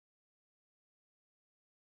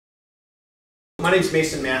My name is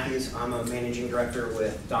Mason Matthies. I'm a managing director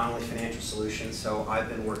with Donnelley Financial Solutions. So I've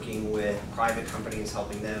been working with private companies,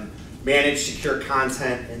 helping them manage secure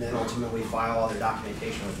content and then ultimately file all their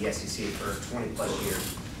documentation with the SEC for 20 plus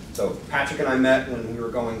years. So Patrick and I met when we were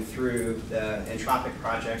going through the Entropic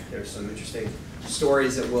project. There's some interesting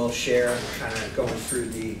stories that we'll share kind of going through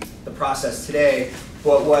the process today.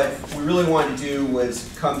 But what we really wanted to do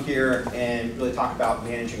was come here and really talk about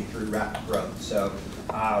managing through rapid growth. So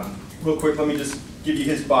real quick, let me just give you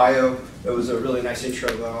his bio. It was a really nice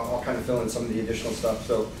intro, but I'll kind of fill in some of the additional stuff.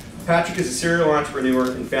 So Patrick is a serial entrepreneur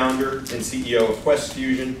and founder and CEO of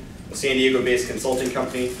QuestFusion, a San Diego-based consulting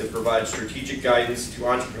company that provides strategic guidance to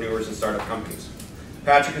entrepreneurs and startup companies.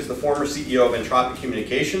 Patrick is the former CEO of Entropic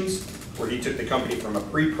Communications, where he took the company from a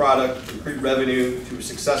pre-product and pre-revenue to a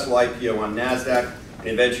successful IPO on NASDAQ and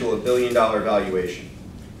eventual $1 billion valuation.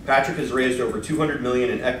 Patrick has raised over $200 million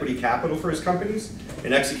in equity capital for his companies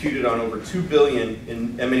and executed on over $2 billion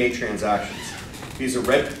in M&A transactions. He's a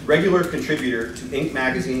regular contributor to Inc.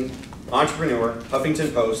 Magazine, Entrepreneur,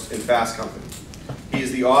 Huffington Post, and Fast Company. He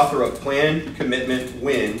is the author of Plan, Commitment,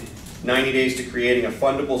 Win, 90 Days to Creating a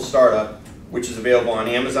Fundable Startup, which is available on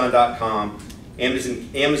Amazon.com,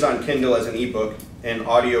 Amazon Kindle as an ebook, and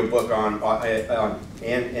audiobook on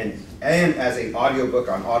and as an audiobook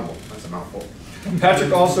on Audible. That's a mouthful.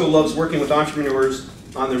 Patrick also loves working with entrepreneurs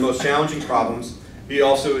on their most challenging problems. He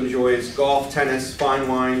also enjoys golf, tennis, fine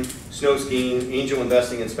wine, snow skiing, angel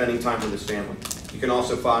investing, and spending time with his family. You can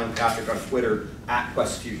also find Patrick on Twitter at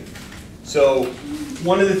QuestFusion. So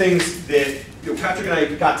one of the things that Patrick and I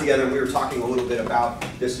got together and we were talking a little bit about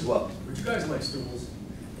this as well. Would you guys like stools?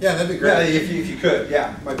 Yeah, that'd be great. Yeah, if you could,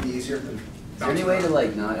 yeah, might be easier. Is there any way to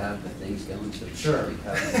like not have the things going so sure?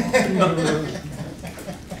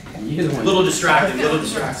 A little distracting, a little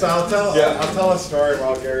distracting. So I'll tell a story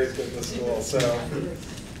while Gary's getting the stool. So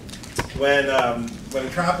when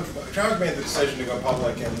Entropic made the decision to go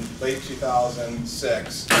public in late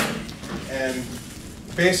 2006, and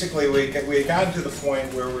basically we had gotten to the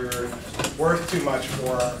point where we were worth too much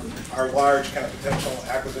for our large kind of potential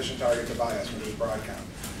acquisition target to buy us, which was Broadcom.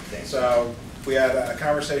 So we had a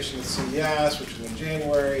conversation with CES, which was in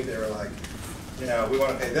January. They were like, you know, we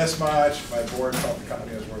want to pay this much. My board felt the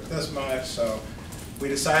company was worth this much. So we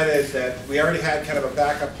decided that we already had kind of a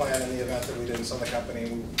backup plan in the event that we didn't sell the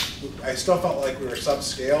company. I still felt like we were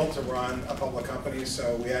subscale to run a public company,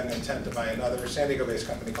 so we had an intent to buy another San Diego-based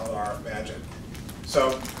company called RR Magic.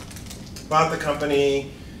 So bought the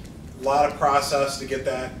company, a lot of process to get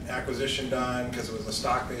that acquisition done because it was a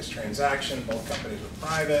stock-based transaction. Both companies were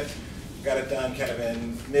private. Got it done kind of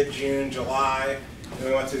in mid-June, July. And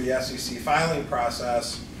we went through the SEC filing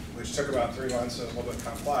process, which took about 3 months, so it was a little bit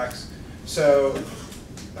complex. So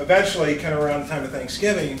eventually, kind of around the time of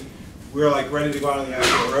Thanksgiving, we were like ready to go out on the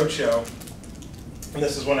IPO roadshow. And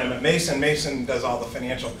this is when I met Mason. Mason does all the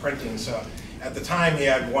financial printing. So at the time, he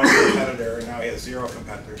had one competitor, and now he has 0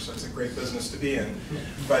 competitors. So it's a great business to be in.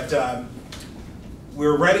 But we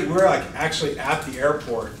were ready. We were like actually at the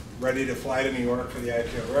airport, ready to fly to New York for the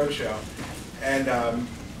IPO roadshow. And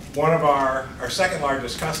one of our second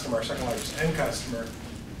largest customer, our second largest end customer,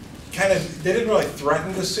 they didn't really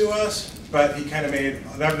threaten to sue us, but he kind of made,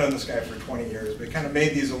 and I've known this guy for 20 years, but he kind of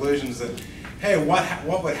made these illusions that, hey,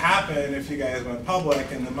 what would happen if you guys went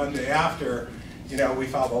public and the Monday after, you know, we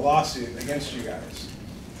filed a lawsuit against you guys.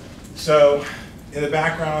 So in the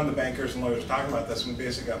background, the bankers and lawyers were talking about this, and we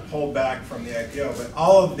basically got pulled back from the IPO, but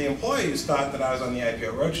all of the employees thought that I was on the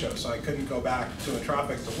IPO roadshow, so I couldn't go back to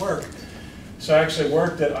Entropic to work. So I actually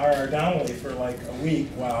worked at RR Donnelley for like a week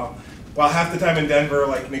while half the time in Denver,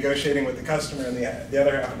 like negotiating with the customer, and the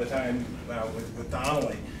other half of the time with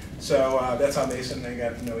Donnelley. So that's how Mason and I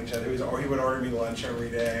got to know each other. He would order me lunch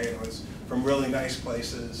every day. It was from really nice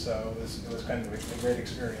places, so it was kind of a great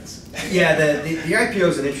experience. Yeah, the IPO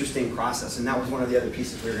is an interesting process, and that was one of the other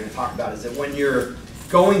pieces we were going to talk about, is that when you're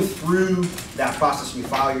going through that process, you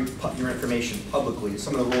file your information publicly.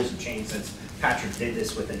 Some of the rules have changed since Patrick did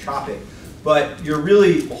this with Entropic. But you're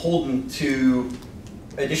really beholden to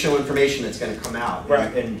additional information that's going to come out,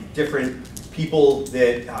 right? And different people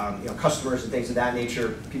that, you know, customers and things of that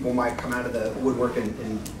nature, people might come out of the woodwork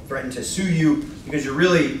and threaten to sue you because you're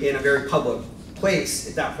really in a very public place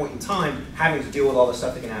at that point in time, having to deal with all the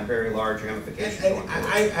stuff that can have very large ramifications. And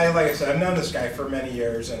I, like I said, I've known this guy for many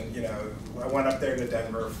years, and you know, I went up there to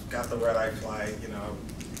Denver, got the red-eye flight, you know,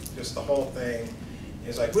 just the whole thing.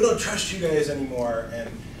 He's like, we don't trust you guys anymore, and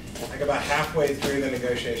like about halfway through the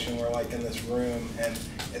negotiation, we're like in this room, and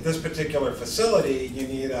at this particular facility, you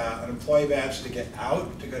need an employee badge to get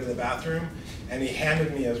out, to go to the bathroom, and he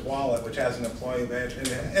handed me his wallet, which has an employee badge, and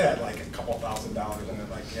it had like a couple $1,000 in it,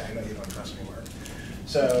 like, yeah, I know you don't trust me, Mark.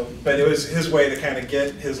 So, but it was his way to kind of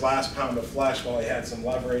get his last pound of flesh while he had some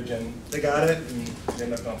leverage, and they got it, and it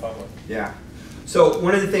ended up going public. Yeah. So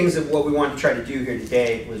one of the things that what we wanted to try to do here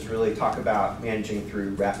today was really talk about managing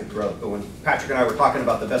through rapid growth. But when Patrick and I were talking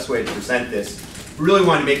about the best way to present this, we really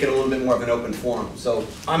wanted to make it a little bit more of an open forum. So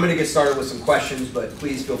I'm going to get started with some questions, but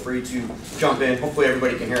please feel free to jump in. Hopefully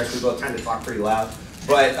everybody can hear us. We both tend to talk pretty loud.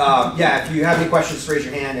 But yeah, if you have any questions, raise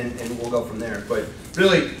your hand and we'll go from there. But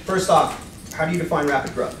really, first off, how do you define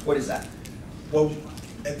rapid growth? What is that? Well,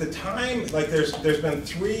 at the time, like there's been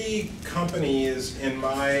 3 companies in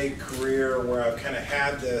my career where I've kind of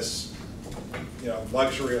had this,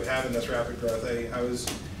 luxury of having this rapid growth. I was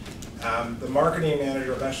the marketing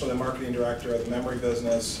manager, eventually the marketing director of the memory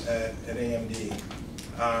business at AMD,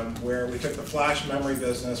 where we took the flash memory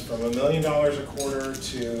business from $1 million a quarter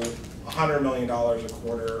to $100 million a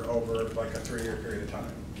quarter over like a 3-year period of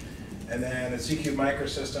time. And then at CQ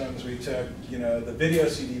Microsystems, we took the video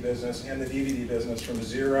CD business and the DVD business from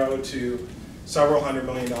 0 to several $100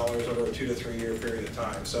 million over a 2 to 3 year period of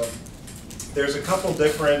time. So there's a couple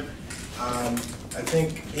different. I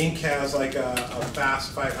think Inc. has like a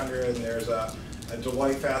Fast 500, and there's a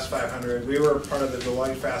Deloitte Fast 500. We were part of the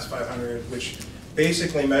Deloitte Fast 500, which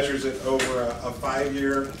basically measures it over a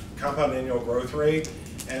 5-year compound annual growth rate.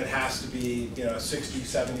 And it has to be, 60,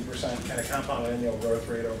 70% kind of compound annual growth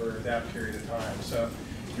rate over that period of time. So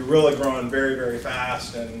you're really growing very, very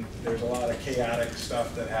fast, and there's a lot of chaotic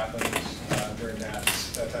stuff that happens during that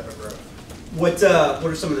type of growth. What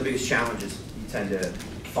are some of the biggest challenges you tend to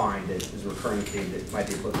find that is a recurring theme that might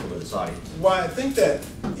be applicable to this audience? Well, I think that,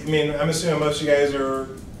 I'm assuming most of you guys are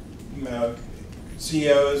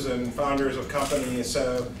CEOs and founders of companies,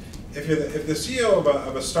 so if the CEO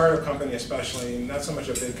of a startup company especially, not so much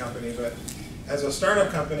a big company, but as a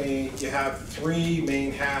startup company, you have 3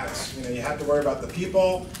 main hats. You have to worry about the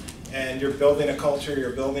people, and you're building a culture,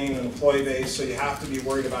 you're building an employee base, so you have to be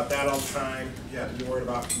worried about that all the time. You have to be worried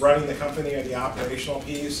about running the company or the operational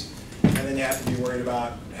piece, and then you have to be worried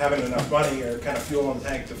about having enough money or kind of fuel in the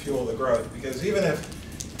tank to fuel the growth. Because even if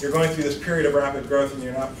you're going through this period of rapid growth and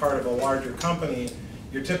you're not part of a larger company,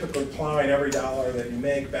 you're typically plowing every dollar that you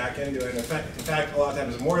make back into it. In fact, a lot of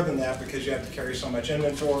times more than that, because you have to carry so much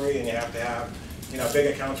inventory, and you have to have,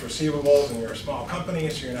 big accounts receivables, and you're a small company,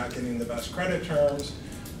 so you're not getting the best credit terms.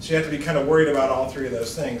 So you have to be kind of worried about all 3 of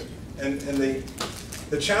those things. And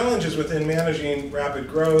the challenges within managing rapid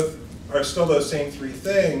growth are still those same 3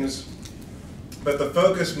 things, but the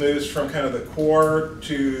focus moves from kind of the core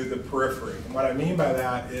to the periphery. And what I mean by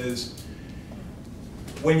that is,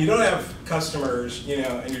 when you don't have customers,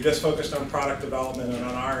 and you're just focused on product development and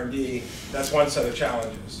on R&D, that's one set of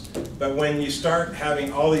challenges. But when you start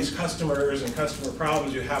having all these customers and customer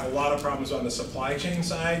problems, you have a lot of problems on the supply chain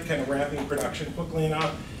side, kind of ramping production quickly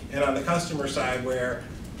enough, and on the customer side where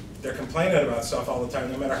they're complaining about stuff all the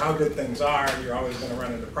time. No matter how good things are, you're always going to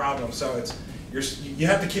run into problems. So you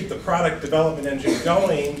have to keep the product development engine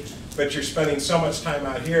going, but you're spending so much time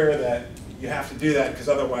out here that you have to do that, because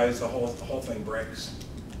otherwise the whole thing breaks.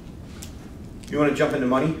 You want to jump into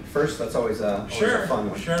money first? That's always a fun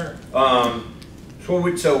one. Sure.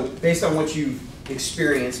 So based on what you've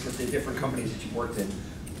experienced with the different companies that you've worked in,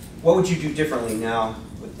 what would you do differently now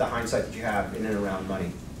with the hindsight that you have in and around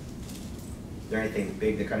money? Is there anything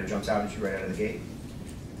big that kind of jumps out at you right out of the gate?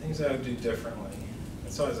 Things I would do differently.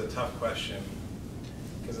 That's always a tough question,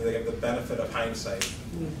 because they have the benefit of hindsight.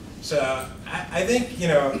 So I think,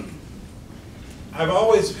 I've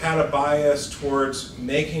always had a bias towards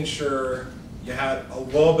making sure you had a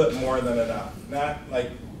little bit more than enough. Not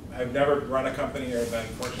like, I've never run a company or been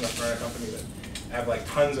fortunate enough to run a company that I have like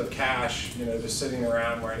tons of cash, just sitting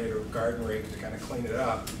around where I need a garden rake to kind of clean it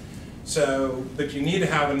up. So, but you need to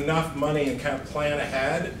have enough money and kind of plan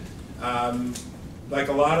ahead. Like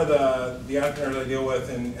a lot of the entrepreneurs I deal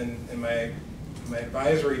with in my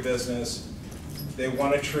advisory business, they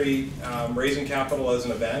want to treat raising capital as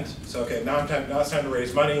an event. So, okay, now it's time to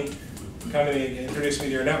raise money. Come to me, introduce me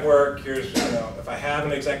to your network. Here's, if I have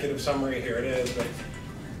an executive summary, here it is. But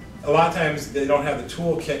a lot of times they don't have the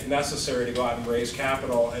toolkit necessary to go out and raise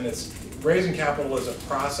capital, and raising capital is a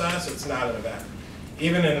process. It's not an event.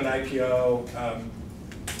 Even in an IPO,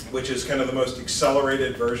 which is kind of the most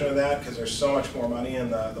accelerated version of that, because there's so much more money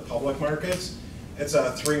in the public markets. It's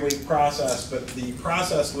a 3-week process, but the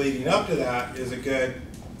process leading up to that is a good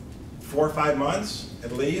 4 or 5 months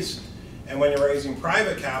at least. And when you're raising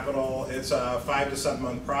private capital, it's a 5 to 7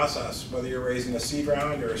 month process, whether you're raising a seed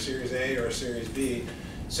round or a Series A or a Series B.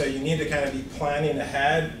 So you need to kind of be planning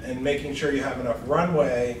ahead and making sure you have enough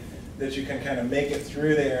runway that you can kind of make it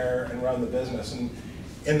through there and run the business. And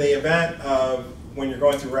in the event of when you're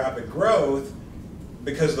going through rapid growth,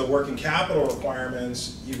 because of the working capital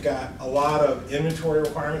requirements, you've got a lot of inventory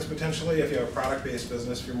requirements potentially. If you have a product-based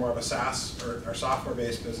business, if you're more of a SaaS or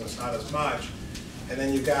software-based business, not as much. And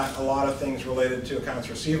then you've got a lot of things related to accounts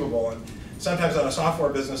receivable. And sometimes on a software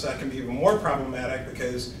business, that can be even more problematic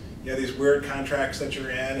because you have these weird contracts that you're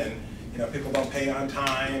in, and people don't pay on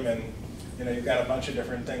time, and you've got a bunch of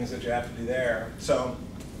different things that you have to do there. So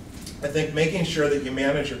I think making sure that you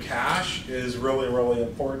manage your cash is really, really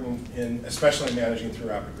important, especially managing through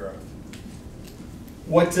rapid growth.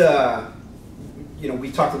 What,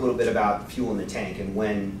 we talked a little bit about fuel in the tank and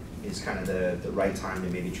when is kind of the right time to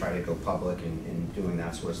maybe try to go public and doing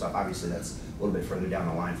that sort of stuff. Obviously, that's a little bit further down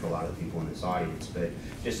the line for a lot of the people in this audience, but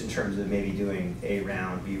just in terms of maybe doing A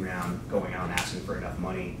round, B round, going out and asking for enough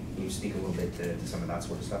money, can you speak a little bit to some of that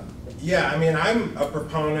sort of stuff? Yeah, I mean, I'm a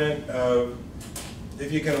proponent of,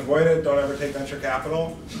 if you can avoid it, don't ever take venture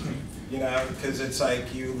capital, because it's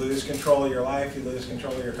like you lose control of your life, you lose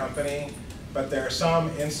control of your company. But there are some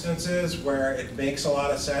instances where it makes a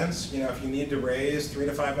lot of sense. If you need to raise $3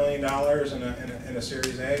 to $5 million in a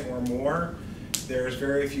Series A or more, there's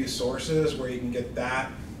very few sources where you can get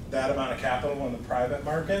that amount of capital in the private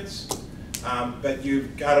markets. But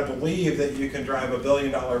you've got to believe that you can drive $1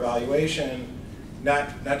 billion valuation, not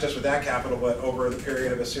just with that capital, but over the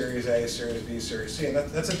period of a Series A, Series B, Series C. And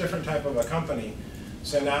that's a different type of a company.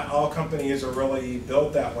 So not all companies are really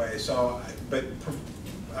built that way.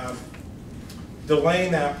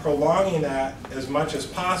 Delaying that, prolonging that as much as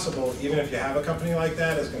possible, even if you have a company like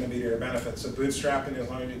that, is going to be to your benefit. So bootstrapping as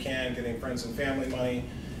long as you can, getting friends and family money,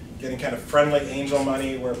 getting kind of friendly angel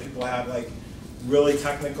money where people have like really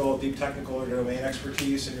technical, deep technical or domain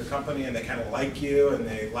expertise in your company, and they kind of like you and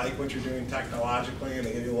they like what you're doing technologically and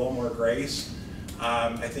they give you a little more grace.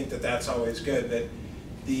 I think that's always good. But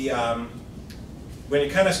when you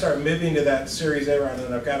kind of start moving to that Series A round,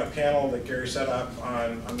 and I've got a panel that Gary set up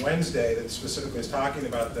on Wednesday that specifically is talking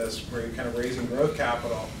about this, where you're kind of raising growth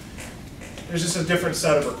capital, there's just a different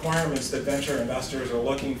set of requirements that venture investors are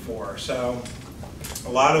looking for. So a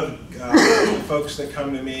lot of the folks that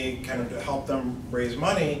come to me kind of to help them raise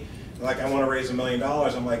money, like, I want to raise $1 million,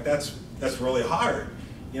 I'm like, that's really hard.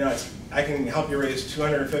 I can help you raise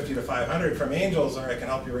 250 to 500 from angels, or I can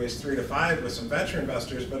help you raise 3 to 5 with some venture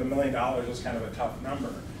investors, but $1 million is kind of a tough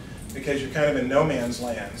number because you're kind of in no man's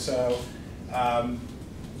land. So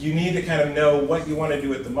you need to kind of know what you want to do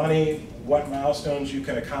with the money, what milestones you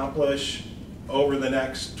can accomplish over the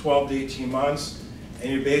next 12 to 18 months,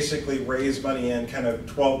 and you basically raise money in kind of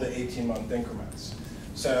 12 to 18 month increments.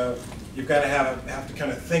 So you've got to have to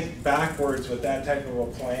kind of think backwards with that type of a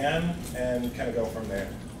plan and kind of go from there.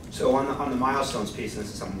 So on the milestones piece, and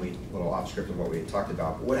this is something a little off script of what we had talked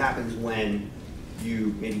about, but what happens when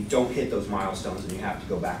you maybe don't hit those milestones and you have to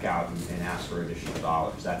go back out and ask for additional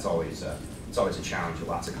dollars? That's always it's always a challenge that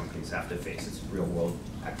lots of companies have to face. It's real world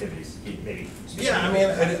activities. Maybe. Yeah, I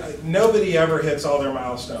mean, nobody ever hits all their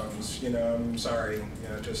milestones. I'm sorry,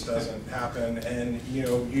 it just doesn't happen. And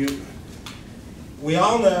we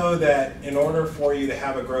all know that in order for you to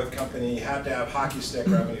have a growth company, you have to have hockey stick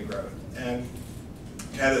revenue growth. And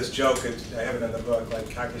I had this joke, I have it in the book,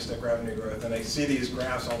 like hockey stick revenue growth, and I see these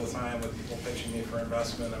graphs all the time with people pitching me for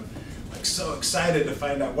investment. I'm like so excited to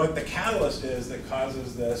find out what the catalyst is that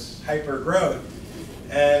causes this hyper growth.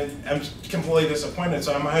 And I'm completely disappointed,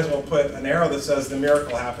 so I might as well put an arrow that says the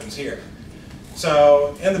miracle happens here.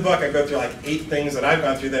 So in the book, I go through like 8 things that I've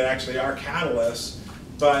gone through that actually are catalysts,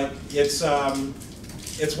 but it's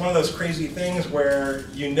one of those crazy things where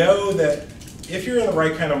you know that if you're in the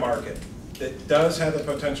right kind of market that does have the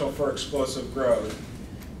potential for explosive growth,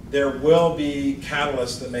 there will be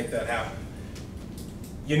catalysts that make that happen.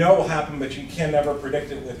 You know it will happen, but you can never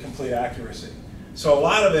predict it with complete accuracy. So a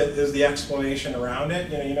lot of it is the explanation around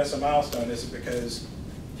it. You miss a milestone. Is it because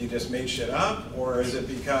you just made shit up, or is it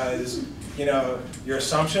because your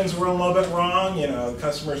assumptions were a little bit wrong? The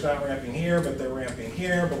customer's not ramping here, but they're ramping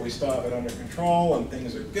here, but we still have it under control and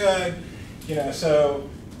things are good. So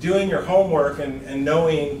doing your homework and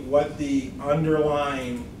knowing what the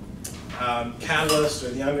underlying catalysts or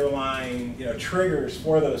the underlying triggers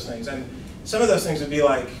for those things. And some of those things would be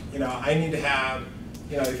like, I need to have,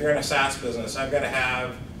 if you're in a SaaS business, I've got to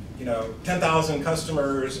have 10,000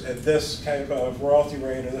 customers at this type of royalty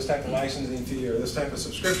rate or this type of licensing fee or this type of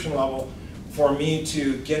subscription level for me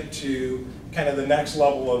to get to kind of the next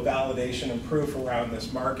level of validation and proof around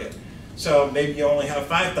this market. So maybe you only have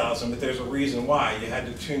 5,000, but there's a reason why. You had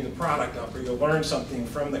to tune the product up, or you learned something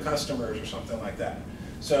from the customers or something like that.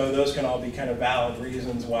 So those can all be kind of valid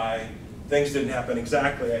reasons why things didn't happen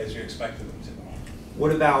exactly as you expected them to.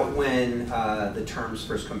 What about when the terms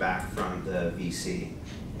first come back from the VC?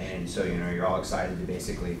 And so, you're all excited to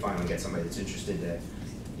basically finally get somebody that's interested to,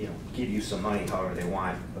 give you some money however they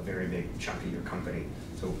want, a very big chunk of your company.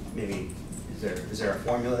 So maybe, is there a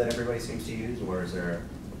formula that everybody seems to use, or is there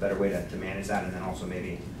a better way to manage that? And then also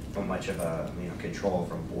maybe how much of a control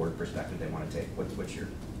from a board perspective they want to take? What's your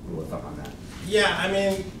rule of thumb on that? Yeah, I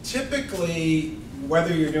mean, typically,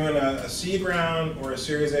 whether you're doing a seed round or a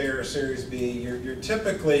Series A or a Series B, you're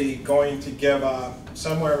typically going to give up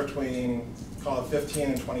somewhere between, call it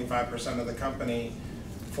 15 and 25% of the company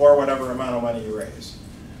for whatever amount of money you raise.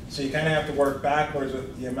 So you kind of have to work backwards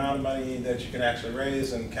with the amount of money that you can actually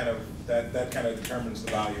raise, and kind of that kind of determines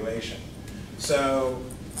the valuation. So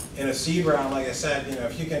in a seed round, like I said,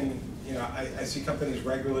 if you can, I see companies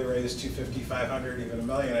regularly raise 250, 500, even $1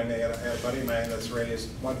 million. I had a buddy of mine that's raised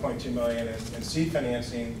 1.2 million in seed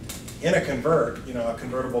financing in a a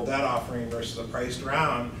convertible debt offering versus a priced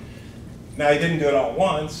round. Now he didn't do it all at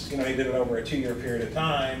once. He did it over a 2-year period of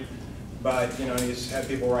time. But he's had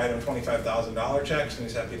people write him $25,000 checks, and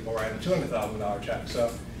he's had people write him $200,000 checks.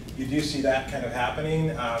 So you do see that kind of happening.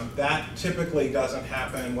 That typically doesn't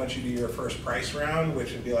happen once you do your first price round,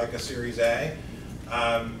 which would be like a Series A.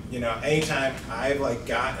 Anytime I've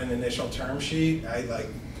got an initial term sheet,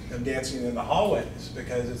 I'm dancing in the hallways,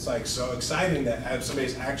 because it's so exciting to have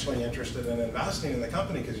somebody's actually interested in investing in the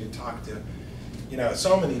company, because you talk to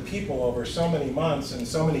so many people over so many months and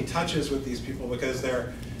so many touches with these people, because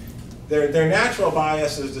their natural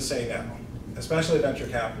bias is to say no, especially venture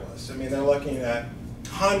capitalists. I mean, they're looking at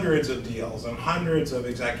hundreds of deals and hundreds of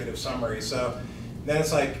executive summaries. So then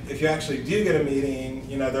it's if you actually do get a meeting,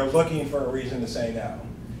 they're looking for a reason to say no.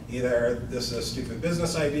 Either this is a stupid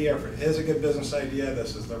business idea, or if it is a good business idea,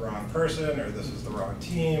 this is the wrong person, or this is the wrong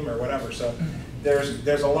team, or whatever. So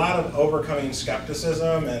there's a lot of overcoming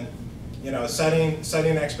skepticism, and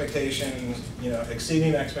setting expectations,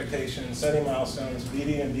 exceeding expectations, setting milestones,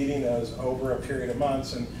 beating those over a period of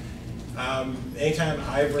months. And anytime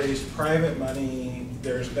I've raised private money,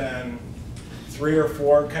 there's been 3 or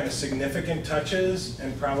 4 kind of significant touches,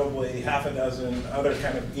 and probably half a dozen other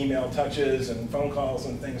kind of email touches and phone calls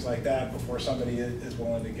and things like that before somebody is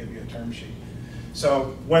willing to give you a term sheet.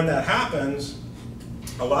 So when that happens,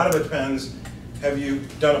 a lot of it depends. Have you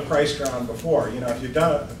done a price round before? If you've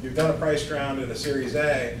done a price round at a Series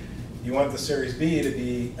A, you want the Series B to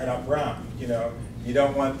be an up round. You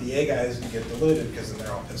don't want the A guys to get diluted, because then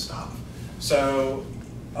they're all pissed off. So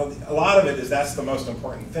a lot of it is, that's the most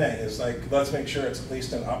important thing, is let's make sure it's at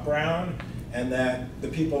least an up round, and that the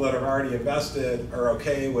people that have already invested are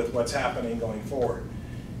okay with what's happening going forward.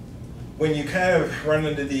 When you kind of run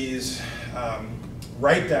into these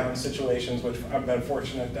write-down situations, which I've been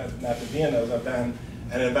fortunate not to be in those. I've been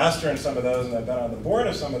an investor in some of those, and I've been on the board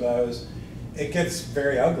of some of those. It gets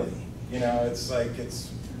very ugly. It's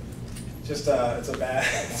just it's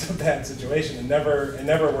a bad situation. It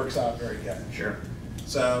never works out very good. Sure.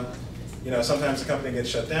 So, sometimes the company gets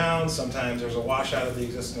shut down. Sometimes there's a washout of the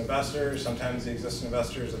existing investors. Sometimes the existing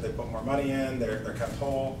investors, if they put more money in, they're kept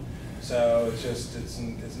whole. So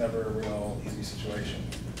it's never a real easy situation.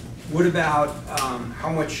 What about how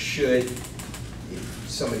much should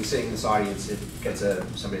somebody sitting in this audience, if it gets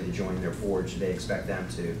somebody to join their board, should they expect them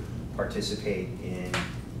to participate in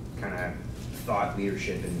kind of thought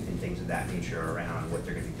leadership and things of that nature around what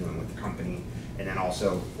they're going to be doing with the company? And then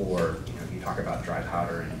also for, you talk about dry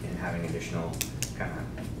powder and having additional kind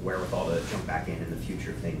of wherewithal to jump back in the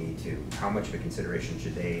future if they need to. How much of a consideration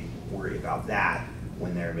should they worry about that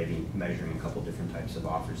when they're maybe measuring a couple different types of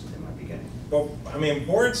offers that they might be getting? Well, I mean,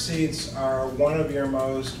 board seats are one of your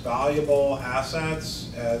most valuable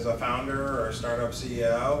assets as a founder or a startup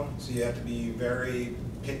CEO. So you have to be very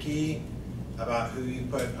picky about who you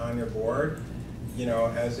put on your board.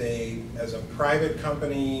 As a private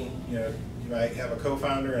company, you might have a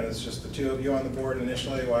co-founder and it's just the 2 of you on the board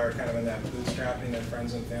initially while you're kind of in that bootstrapping and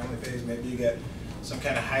friends and family phase. Maybe you get some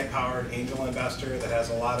kind of high-powered angel investor that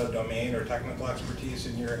has a lot of domain or technical expertise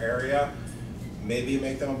in your area. Maybe you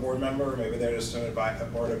make them a board member, or maybe they're just a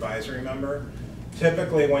board advisory member.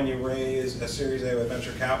 Typically, when you raise a Series A with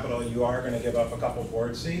venture capital, you are going to give up a couple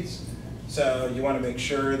board seats. So you want to make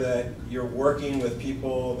sure that you're working with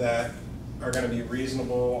people that are going to be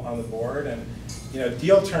reasonable on the board. And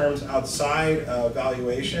deal terms outside of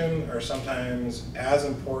valuation are sometimes as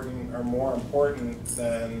important or more important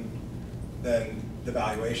than the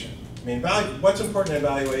valuation. I mean, what's important in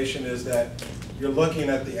valuation is that you're looking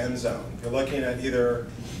at the end zone. You're looking at either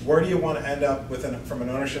where do you want to end up from an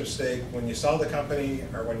ownership stake when you sell the company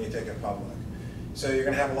or when you take it public. So you're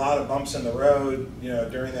going to have a lot of bumps in the road,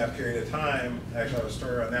 during that period of time. Actually, I have a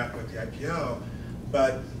story on that with the IPO.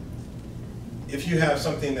 But if you have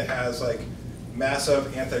something that has like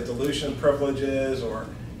massive anti-dilution privileges, or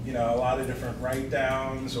a lot of different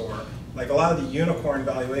write-downs, or like a lot of the unicorn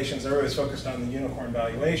valuations, everybody's focused on the unicorn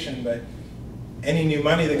valuation, but any new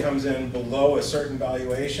money that comes in below a certain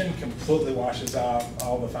valuation completely washes out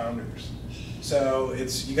all the founders. So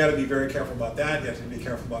you got to be very careful about that. You have to be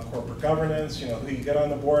careful about corporate governance. Who you get on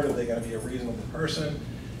the board, are they going to be a reasonable person?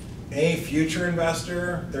 Any future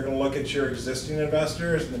investor, they're going to look at your existing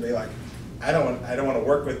investors and be like, I don't want to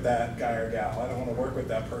work with that guy or gal. I don't want to work with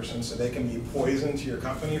that person, so they can be poison to your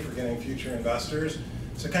company for getting future investors.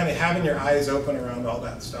 So kind of having your eyes open around all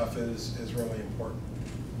that stuff is really important.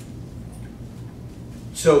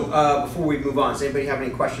 So before we move on, does anybody have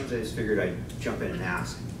any questions? I just figured I'd jump in and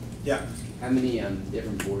ask. Yeah. How many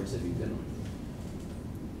different boards have you been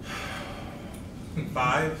on?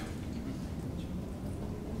 5.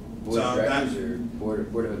 Board of directors or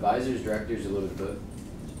board of advisors, directors, a little bit of both?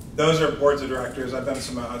 Those are boards of directors. I've been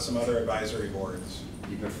on some other advisory boards.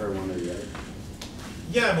 Do you prefer one or the other?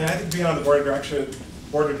 Yeah, I mean, I think being on the board of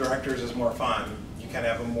directors is more fun. You kind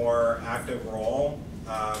of have a more active role,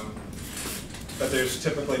 but there's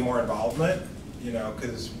typically more involvement,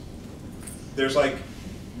 because there's like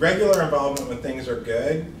regular involvement when things are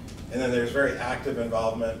good, and then there's very active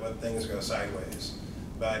involvement when things go sideways.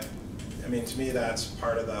 But I mean, to me, that's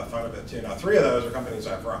part of the fun of it too. Now, 3 of those are companies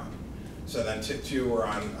I've run. So then 2 were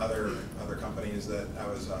on other companies that I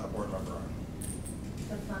was a board member on.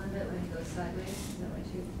 The fun of it when it goes sideways? Is that what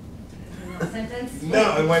you sentence?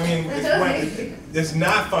 No, I mean, it's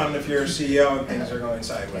not fun if you're a CEO and things are going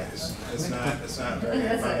sideways. It's not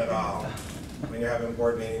very fun at all. When you're having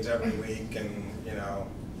board meetings every week and you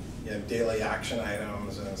have daily action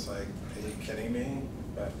items, and it's like, are you kidding me?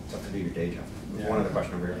 But It's up to do your day job. Yeah. One other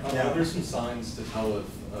question over here. Yeah. Are there some signs to tell if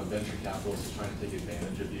a venture capitalist is trying to take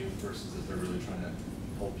advantage of you versus if they're really trying to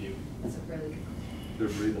help you? That's a really They're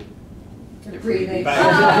breathing. good breathing. By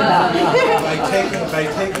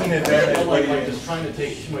taking advantage, what do you Like mean? just trying to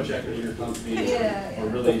take too much equity in your company, Yeah. or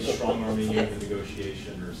really strong-arming you in the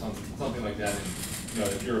negotiation, or something like that. And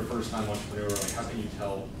if you're a first-time entrepreneur, like how can you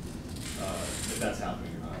tell if that's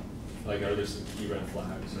happening or not? Like, are there some key red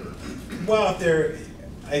flags? Or Well,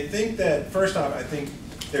 I think that, first off, I think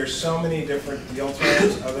there's so many different deal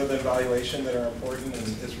terms other than valuation that are important, and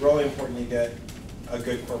it's really important you get a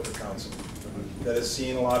good corporate counsel that has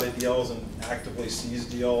seen a lot of deals and actively sees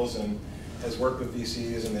deals and has worked with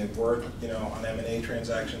VCs, and they've worked on M&A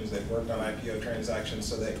transactions, they've worked on IPO transactions,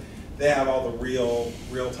 so they have all the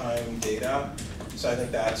real-time data. So I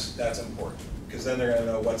think that's important, because then they're going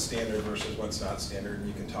to know what's standard versus what's not standard, and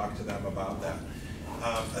you can talk to them about that.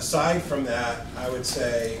 Aside from that, I would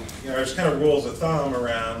say, there's kind of rules of thumb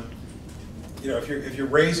around, if you're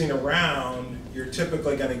raising a round, you're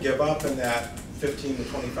typically going to give up in that 15 to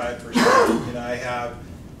 25%. I have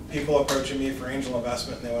people approaching me for angel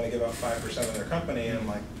investment, and they want to give up 5% of their company, and I'm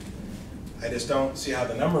like, I just don't see how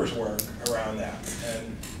the numbers work around that.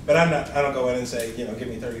 But I don't go in and say, give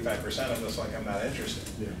me 35%. I'm just like, I'm not interested.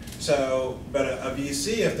 yeah. So, but a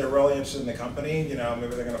VC, if they're really interested in the company, maybe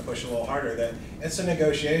they're going to push a little harder. That it's a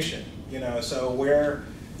negotiation, So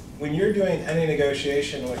when you're doing any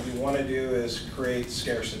negotiation, what you want to do is create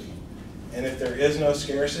scarcity. And if there is no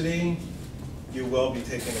scarcity, you will be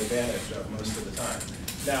taken advantage of most of the time.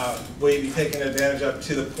 Now, will you be taken advantage of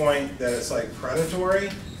to the point that it's like predatory?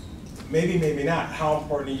 Maybe, maybe not. How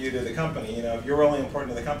important are you to the company? If you're really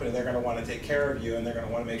important to the company, they're going to want to take care of you, and they're going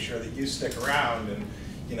to want to make sure that you stick around and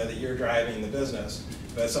that you're driving the business.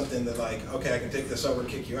 But it's something that like, okay, I can take this over,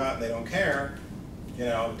 kick you out, and they don't care.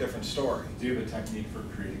 Different story. Do you have a technique for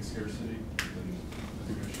creating scarcity in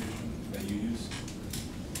negotiation that you use?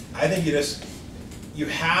 I think you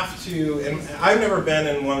have to, and I've never been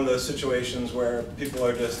in one of those situations where people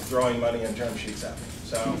are just throwing money and term sheets at me.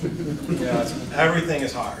 So, everything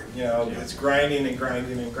is hard. It's grinding and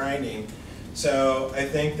grinding and grinding. So I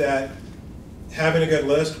think that having a good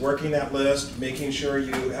list, working that list, making sure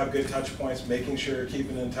you have good touch points, making sure you're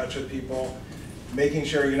keeping in touch with people, making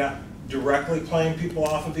sure you're not directly playing people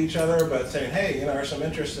off of each other, but saying, hey, there's some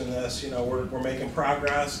interest in this. We're making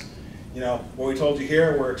progress. What we told you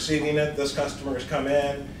here, we're exceeding it. This customer has come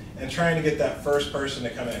in, and trying to get that first person to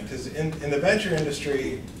come in, because in the venture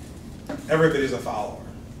industry, everybody's a follower,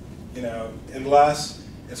 unless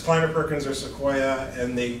it's Kleiner Perkins or Sequoia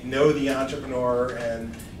and they know the entrepreneur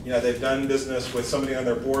and they've done business with somebody on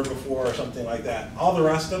their board before or something like that. All the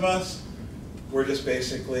rest of us, we're just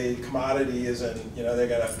basically, commodity isn't, they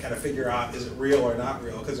gotta kind of figure out, is it real or not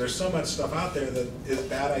real? Because there's so much stuff out there that is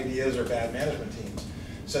bad ideas or bad management teams.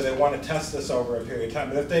 So they want to test this over a period of time.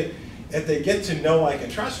 But if they get to know, like,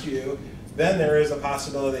 and trust you, then there is a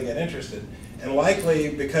possibility they get interested. And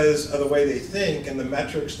likely, because of the way they think and the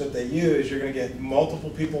metrics that they use, you're going to get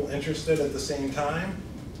multiple people interested at the same time.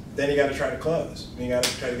 Then you got to try to close. You got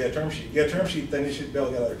to try to get a term sheet. You get a term sheet, then you should be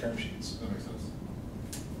able to get other term sheets. That makes sense.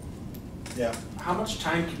 Yeah. How much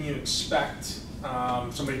time can you expect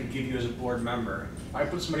somebody to give you as a board member? If I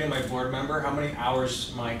put somebody on my board member, how many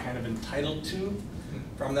hours am I kind of entitled to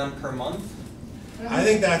from them per month? I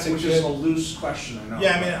think that's a Which is a loose question, I know.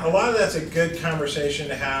 Yeah, I mean, a lot of that's a good conversation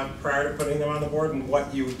to have prior to putting them on the board and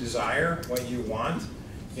what you desire, what you want.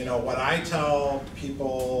 What I tell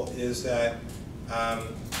people is that,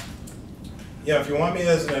 if you want me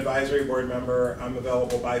as an advisory board member, I'm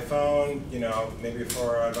available by phone, maybe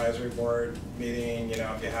for an advisory board meeting,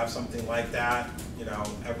 if you have something like that,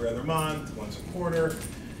 every other month, once a quarter.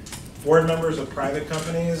 Board members of private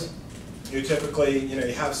companies, you typically, you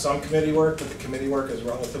have some committee work, but the committee work is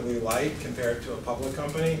relatively light compared to a public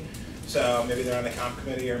company. So maybe they're on the comp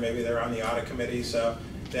committee or maybe they're on the audit committee. So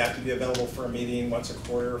they have to be available for a meeting once a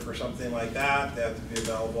quarter for something like that. They have to be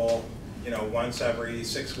available, once every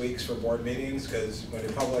 6 weeks for board meetings, because when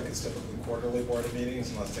you're public, it's typically quarterly board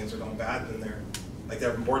meetings unless things are going bad. Then they're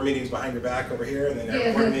having board meetings behind your back over here, and then they're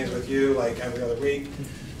having board meetings with you like every other week.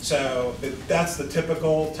 So that's the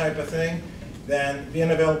typical type of thing. Then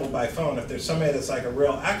being available by phone, if there's somebody that's like a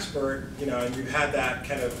real expert, and you've had that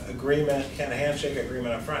kind of agreement, kind of handshake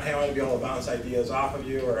agreement up front, hey, I want to be able to bounce ideas off of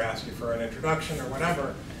you or ask you for an introduction or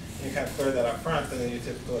whatever, and you kind of clear that up front, then you're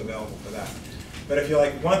typically available for that. But if you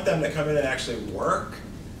want them to come in and actually work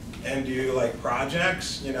and do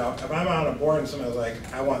projects, if I'm on a board and somebody's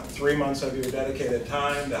like, I want 3 months of your dedicated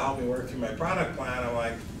time to help me work through my product plan, I'm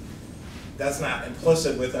like, that's not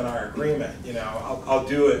implicit within our agreement. I'll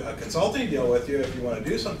do a consulting deal with you if you want to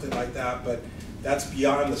do something like that, but that's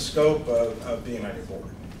beyond the scope of being on your board.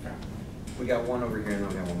 We got one over here and then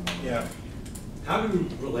we got one more. Yeah. How do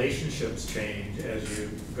relationships change as you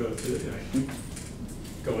go through,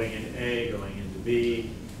 going into A, going into B,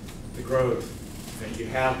 the growth that you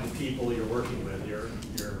have the people you're working with, your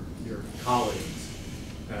colleagues?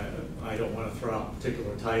 I don't want to throw out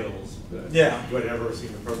particular titles, but whatever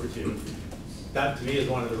seems appropriate to you. That to me is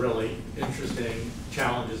one of the really interesting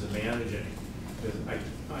challenges of managing.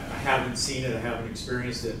 I haven't seen it, I haven't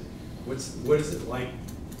experienced it. What is it like,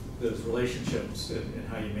 those relationships, and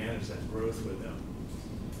how you manage that growth with them?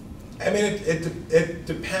 I mean, it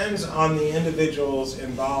depends on the individuals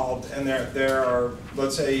involved, and there are,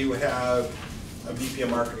 let's say you have a VP of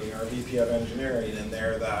marketing or a VP of engineering, and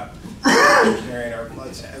they're the engineering, or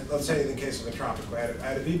let's say in the case of Entropic, I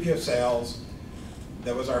had a VP of sales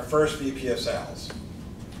that was our first VP of sales.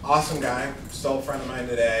 Awesome guy, still a friend of mine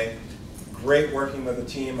today, great working with a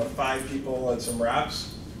team of 5 people and some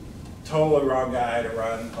reps. Totally wrong guy to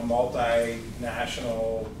run a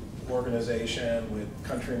multinational organization with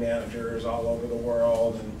country managers all over the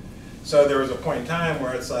world. And so there was a point in time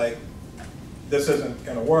where it's like, this isn't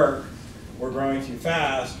going to work. We're growing too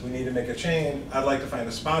fast. We need to make a change. I'd like to find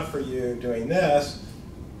a spot for you doing this.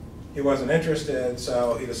 He wasn't interested,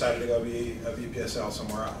 so he decided to go be a VP of sales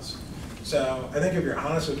somewhere else. So I think if you're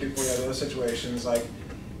honest with people, you have those situations. Like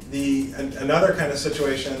another kind of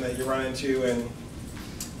situation that you run into, and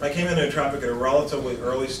I came into Entropic at a relatively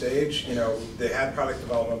early stage. They had product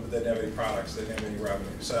development, but they didn't have any products. They didn't have any revenue.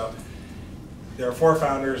 So there are 4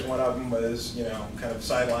 founders. One of them was, kind of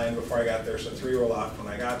sidelined before I got there. So 3 were left when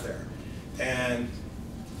I got there. And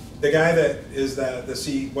the guy that was the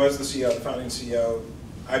CEO, the founding CEO,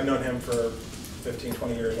 I've known him for 15,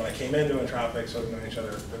 20 years. When I came into Entropic, so we've known each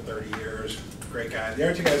other for 30 years. Great guy. The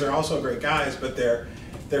other 2 guys are also great guys, but they're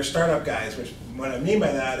startup guys, which what I mean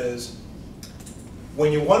by that is,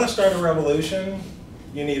 when you want to start a revolution,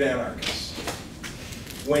 you need anarchists.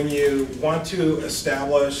 When you want to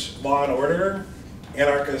establish law and order,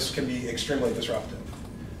 anarchists can be extremely disruptive.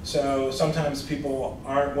 So sometimes people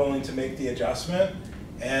aren't willing to make the adjustment,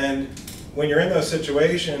 and when you're in those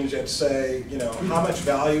situations, you have to say, how much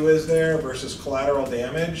value is there versus collateral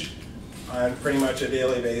damage on pretty much a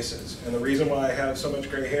daily basis. And the reason why I have so much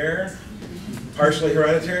gray hair, partially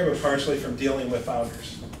hereditary, but partially from dealing with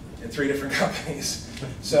founders in 3 different companies.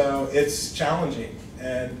 So it's challenging,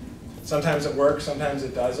 and sometimes it works, sometimes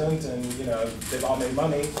it doesn't, and they've all made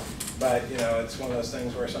money, but it's one of those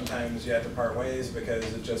things where sometimes you have to part ways because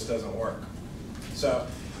it just doesn't work. So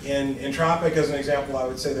In Entropic, as an example, I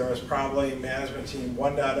would say there was probably management team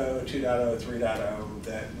 1.0, 2.0, 3.0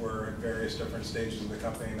 that were at various different stages of the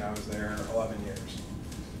company, and I was there 11 years.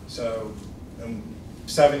 So, and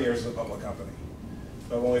 7 years as a public company.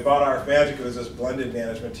 But when we bought RF Magic, it was this blended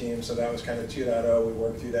management team, so that was kind of 2.0. We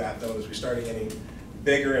worked through that. Though as we started getting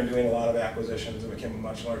bigger and doing a lot of acquisitions, it became a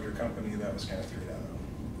much larger company. That was kind of 3.0.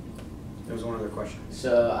 There was one other question.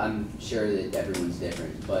 So I'm sure that everyone's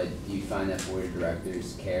different, but do you find that board of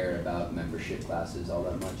directors care about membership classes all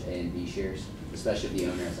that much, A and B shares, especially if the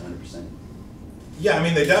owner has 100%? Yeah, I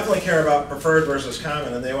mean, they definitely care about preferred versus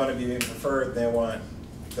common, and they want to be in preferred. They want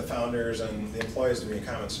the founders and the employees to be in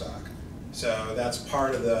common stock. So that's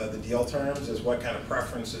part of the deal terms, is what kind of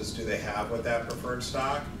preferences do they have with that preferred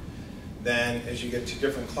stock. Then as you get to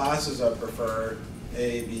different classes of preferred,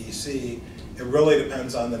 A, B, C, it really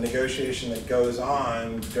depends on the negotiation that goes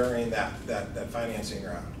on during that financing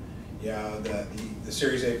round. You know, the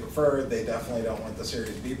Series A preferred, they definitely don't want the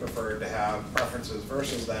Series B preferred to have preferences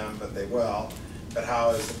versus them, but they will. But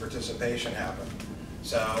how does the participation happen?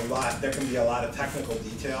 So there can be a lot of technical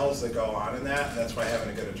details that go on in that, and that's why having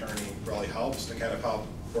a good attorney really helps to kind of help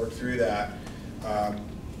work through that.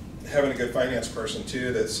 Having a good finance person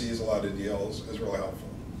too that sees a lot of deals is really helpful.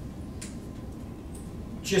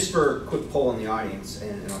 Just for a quick poll in the audience,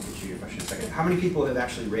 and I'll get you your question in a second. How many people have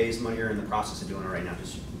actually raised money or are in the process of doing it right now?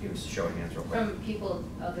 Just give us a show of hands real quick. From people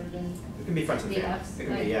other than It can be friends and family. us, It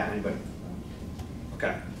can be, yeah, anybody.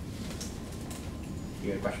 Okay. You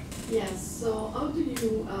got a question? Yes, so how do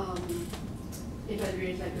you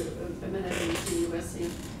evaluate like a management team? You were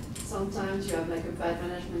saying sometimes you have like a bad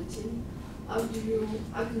management team. How can you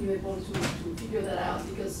be able to figure that out?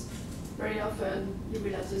 Because very often you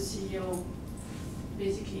will have the CEO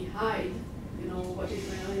basically hide, you know, what is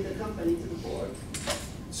going on in the company to the board.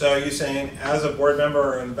 So are you saying as a board member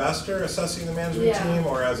or investor assessing the management team,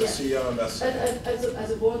 or as a CEO investor?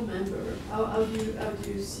 As a board member, how do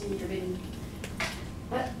you see, I mean,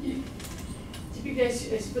 typically I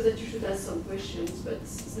suppose that you should ask some questions, but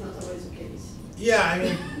it's not always the case. Yeah, I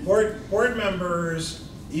mean, board members,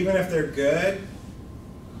 even if they're good,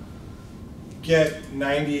 get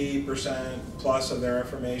 90% plus of their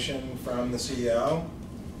information from the CEO.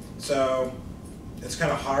 So it's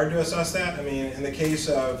kind of hard to assess that. I mean, in the case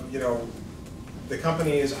of, you know, the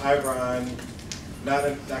companies I've run, not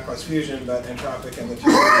QuestFusion, but Entropic and the two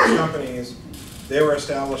previous companies, they were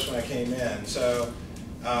established when I came in. So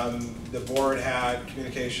the board had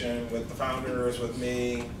communication with the founders, with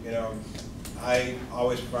me. You know, I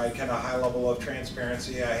always provide kind of a high level of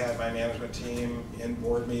transparency. I had my management team in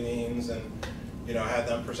board meetings and, you know, had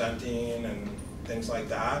them presenting and things like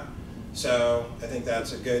that. So I think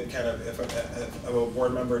that's a good kind of, if a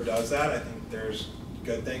board member does that, I think there's a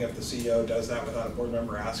good thing. If the CEO does that without a board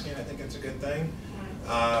member asking, I think it's a good thing.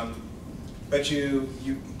 But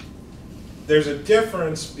there's a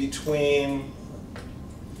difference between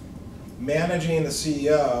managing the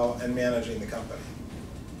CEO and managing the company.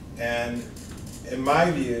 And in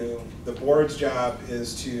my view, the board's job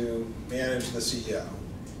is to manage the CEO.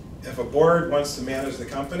 If a board wants to manage the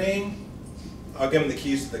company, I'll give them the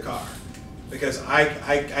keys to the car, because I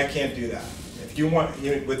can't do that. If you want,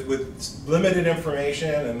 with limited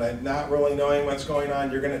information and not really knowing what's going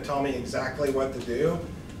on, you're going to tell me exactly what to do.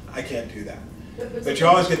 I can't do that. But you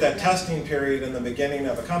always get that testing period in the beginning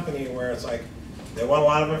of a company where it's like, they want a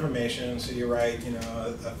lot of information, so you write, you know,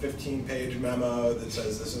 a 15-page memo that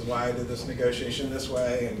says this is why I did this negotiation this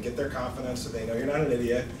way, and get their confidence so they know you're not an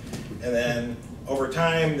idiot. And then over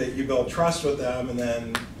time that you build trust with them, and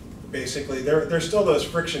then basically there's still those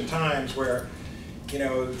friction times where, you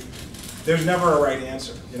know, there's never a right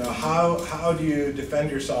answer. You know, how do you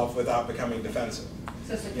defend yourself without becoming defensive?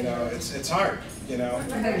 You know, it's hard. You know.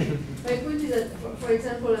 My point is that, for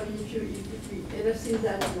example, I mean, and I've seen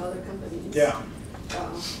that in other companies. Yeah.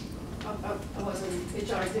 I was an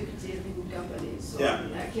HR executive in companies, so yeah. I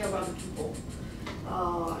mean, I care about the people,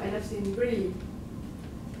 and I've seen really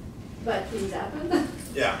bad things happen.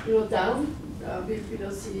 Yeah. You know, down with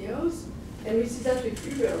those CEOs, and we see that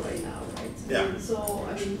with Uber right now, right? Yeah. And so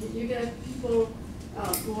I mean, you get people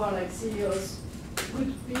who are like CEOs,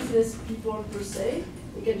 good business people per se.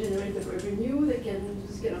 They can generate the revenue, they can do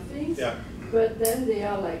this kind of things. Yeah. But then they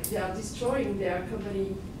are destroying their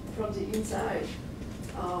company from the inside.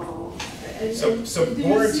 So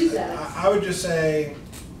boards, I would just say,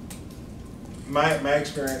 my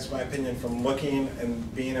experience, my opinion from looking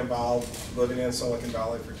and being involved, living in Silicon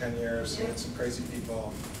Valley for 10 years, and some crazy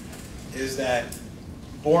people, is that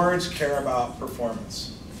boards care about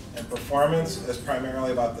performance. And performance is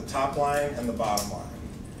primarily about the top line and the bottom line.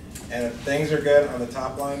 And if things are good on the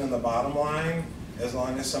top line and the bottom line, as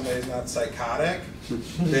long as somebody's not psychotic,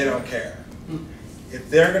 they don't care. If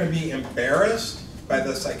they're going to be embarrassed by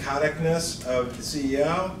the psychoticness of the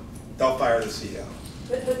CEO, they'll fire the CEO.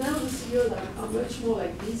 But now the CEOs are much more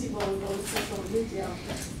like visible on social media,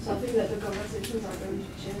 so I think that the conversations are going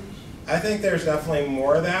to change. I think there's definitely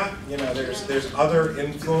more of that. You know, there's other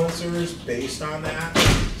influencers based on that,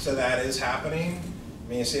 so that is happening. I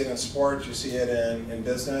mean, you see it in sports, you see it in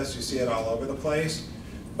business, you see it all over the place.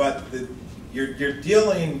 But you're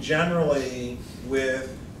dealing generally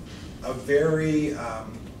with a very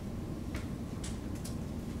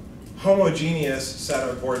homogeneous set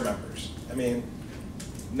of board members. I mean,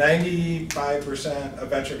 95% of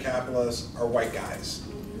venture capitalists are white guys,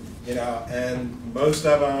 you know, and most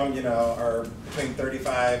of them, you know, are between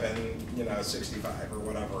 35 and, you know, 65 or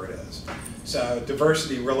whatever it is. So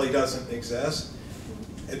diversity really doesn't exist.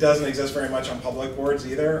 It doesn't exist very much on public boards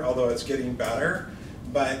either, although it's getting better.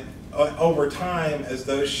 But over time, as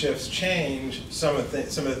those shifts change, some of the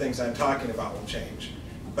things I'm talking about will change.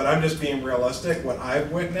 But I'm just being realistic. What I've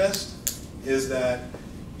witnessed is that,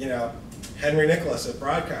 you know, Henry Nicholas at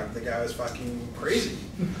Broadcom, the guy was fucking crazy.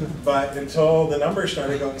 But until the numbers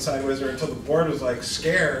started going sideways, or until the board was like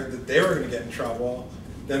scared that they were going to get in trouble,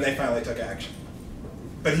 then they finally took action.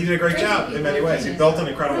 But he did a great job in many ways. He built an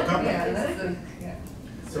incredible company. Yeah,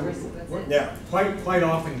 that's the, Yeah. Quite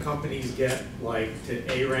often companies get like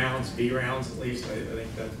to A rounds, B rounds at least, I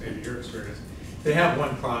think that's maybe your experience. They have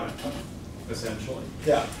one product, essentially.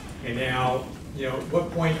 Yeah. And now, you know, at what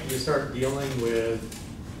point do you start dealing with,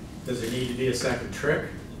 does there need to be a second trick?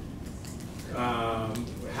 How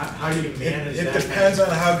do you manage that? It depends on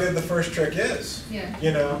how good the first trick is. Yeah.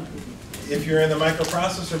 You know, if you're in the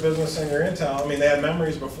microprocessor business and you're Intel, I mean, they had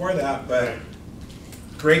memories before that, but Right.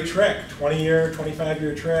 great trick, 20-year,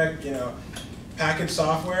 25-year trick, you know, packaged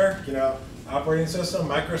software, you know, operating system,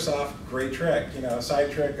 Microsoft, great trick, you know,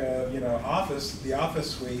 side trick of, you know, Office, the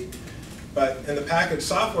Office suite. But in the packaged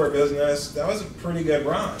software business, that was a pretty good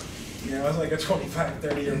run. You know, it was like a 25,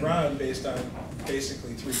 30-year run based on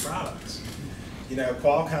basically 3 products. You know,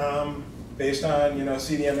 Qualcomm, based on, you know,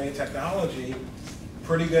 CDMA technology,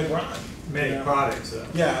 pretty good run. Many you know? products, though.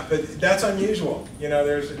 Yeah, but that's unusual. You know,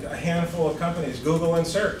 there's a handful of companies, Google and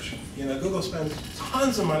Search. You know, Google spends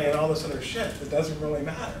tons of money on all this other shit that doesn't really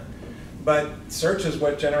matter. But Search is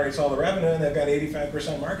what generates all the revenue, and they've got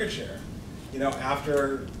 85% market share. You know,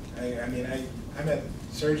 after, I met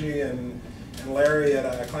Sergey and Larry at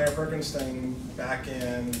a Kleiner Perkins thing back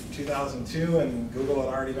in 2002, and Google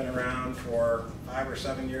had already been around for 5 or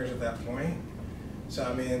 7 years at that point. So,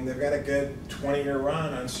 I mean, they've got a good 20-year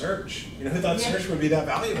run on search. You know, who thought search would be that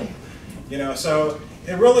valuable? You know, so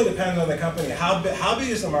it really depends on the company. How big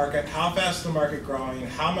is the market? How fast is the market growing?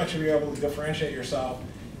 How much are you able to differentiate yourself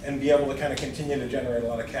and be able to kind of continue to generate a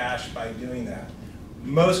lot of cash by doing that?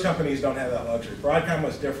 Most companies don't have that luxury. Broadcom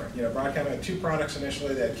was different. You know, Broadcom had 2 products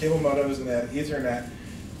initially. They had cable modems and they had Ethernet.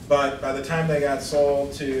 But by the time they got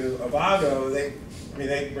sold to Avago, they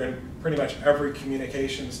were in pretty much every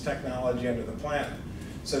communications technology under the planet.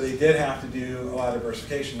 So they did have to do a lot of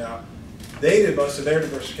diversification. Now, they did most of their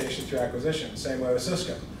diversification through acquisition, same way with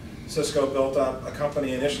Cisco. Cisco built up a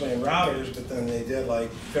company initially in routers, but then they did like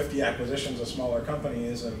 50 acquisitions of smaller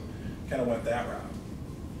companies and kind of went that route.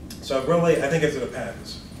 So really, I think it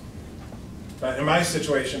depends. But in my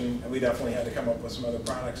situation, we definitely had to come up with some other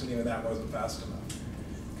products, and even that wasn't fast enough.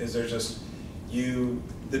 Because there's just,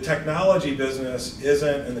 the technology business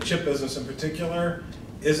isn't, and the chip business in particular,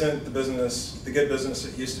 isn't the good business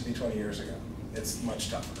it used to be 20 years ago. It's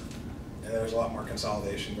much tougher. And there's a lot more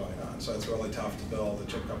consolidation going on. So it's really tough to build a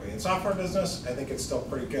chip company. In software business, I think it's still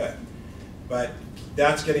pretty good. But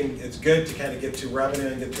it's good to kind of get to revenue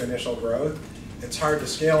and get to initial growth. It's hard to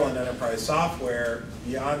scale in enterprise software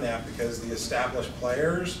beyond that because the established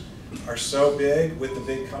players are so big with the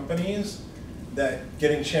big companies that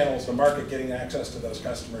getting channels to market, getting access to those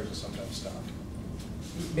customers is sometimes tough.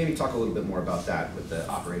 Maybe talk a little bit more about that with the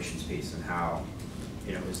operations piece and how,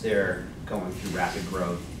 you know, is there going through rapid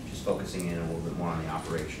growth, just focusing in a little bit more on the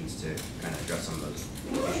operations to kind of address some of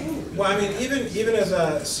those issues? Well, I mean, even as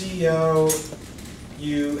a CEO,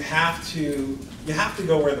 you have to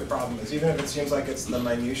go where the problem is, even if it seems like it's the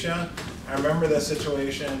minutia. I remember the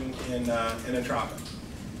situation in Entropic.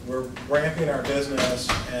 We're ramping our business,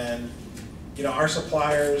 and you know, our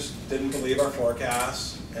suppliers didn't believe our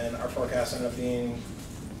forecasts, and our forecasts ended up being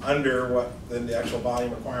under what the actual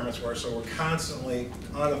volume requirements were. So we're constantly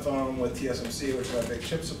on the phone with TSMC, which is our big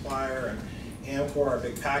chip supplier, and Amcor, our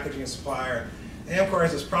big packaging supplier. Amcor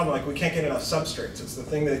has this problem, like we can't get enough substrates. It's the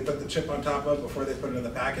thing they put the chip on top of before they put it in the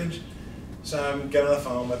package. So I'm getting on the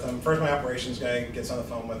phone with them. First, my operations guy gets on the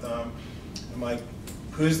phone with them. I'm like,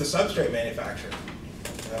 who's the substrate manufacturer?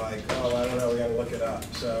 And they're like, oh, I don't know, we gotta look it up.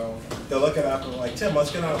 So they'll look it up and we're like, Tim,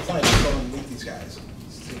 let's get on a plane, let's go and meet these guys.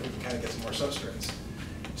 See if we can kind of get some more substrates.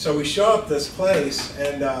 So we show up this place,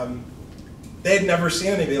 and they'd never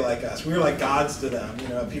seen anybody like us. We were like gods to them, you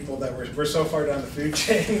know, people that we're so far down the food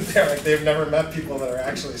chain, they're like, they've never met people that are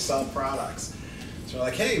actually sell products. So we're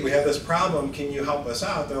like, hey, we have this problem, can you help us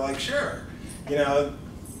out? They're like, sure. You know,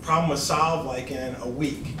 problem was solved like in a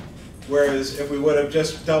week. Whereas if we would have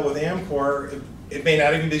just dealt with Amcor, it may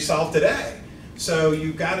not even be solved today. So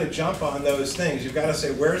you've got to jump on those things. You've got to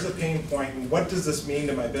say, where's the pain point, and what does this mean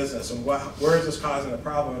to my business, and where is this causing a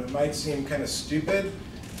problem? And it might seem kind of stupid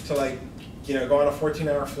to, like, you know, go on a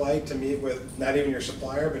 14-hour flight to meet with not even your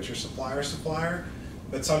supplier, but your supplier's supplier.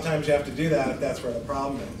 But sometimes you have to do that if that's where the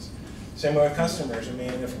problem is. Same way with customers. I mean,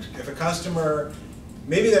 if a customer,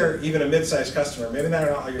 maybe they're even a mid-sized customer, maybe they're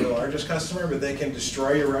not your largest customer, but they can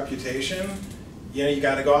destroy your reputation, you know, you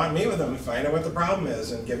got to go out and meet with them and find out what the problem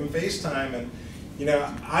is and give them FaceTime. And, you know,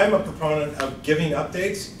 I'm a proponent of giving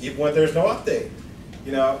updates even when there's no update.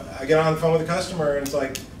 You know, I get on the phone with a customer and it's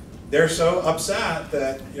like, they're so upset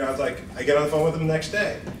that, you know, it's like, I get on the phone with them the next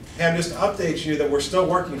day. Hey, I'm just to update you that we're still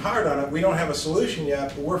working hard on it. We don't have a solution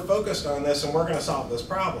yet, but we're focused on this and we're going to solve this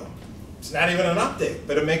problem. It's not even an update,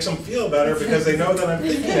 but it makes them feel better because they know that I'm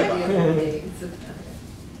thinking about it.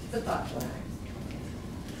 It's a thoughtful act.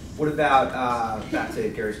 What about, back to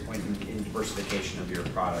Gary's point in diversification of your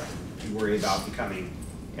product? Do you worry about becoming,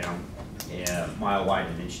 you know, a mile wide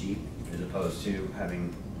and inch deep, as opposed to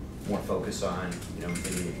having more focus on, you know,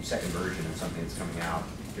 maybe a second version of something that's coming out,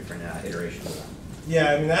 different iterations of that?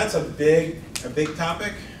 Yeah, I mean, that's a big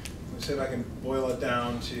topic. Let's see if I can boil it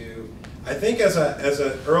down to, I think as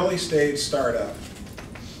an early stage startup,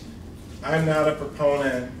 I'm not a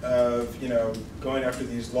proponent of, you know, going after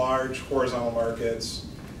these large horizontal markets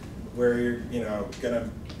where you're, you know, going to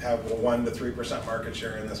have a 1% to 3% market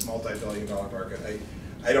share in this multi-billion-dollar market.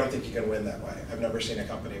 I don't think you can win that way. I've never seen a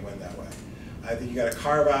company win that way. I think you got to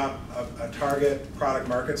carve out a target product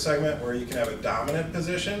market segment where you can have a dominant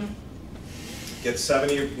position, get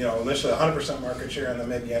 70, you know, initially 100% market share, and then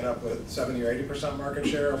maybe end up with 70 or 80% market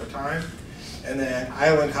share over time, and then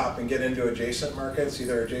island hop and get into adjacent markets,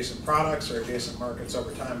 either adjacent products or adjacent markets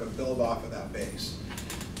over time, but build off of that base.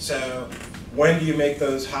 So when do you make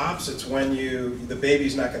those hops? It's when the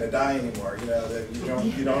baby's not going to die anymore. You know,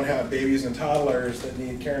 that you don't have babies and toddlers that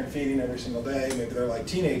need care and feeding every single day. Maybe they're like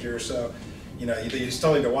teenagers, so you know, you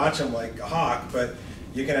still need to watch them like a hawk, but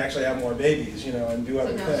you can actually have more babies, you know, and do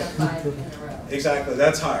other things. 5 in a row. Exactly,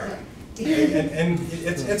 that's hard. And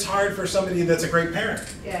it's hard for somebody that's a great parent.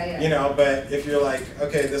 Yeah. You know, but if you're like,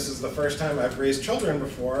 okay, this is the first time I've raised children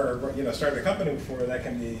before, or, you know, started a company before, that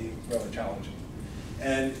can be really challenging.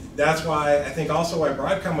 And that's why I think also why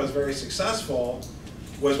Broadcom was very successful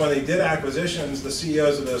was when they did acquisitions, the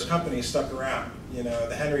CEOs of those companies stuck around. You know,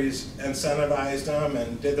 the Henrys incentivized them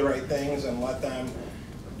and did the right things and let them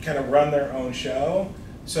kind of run their own show.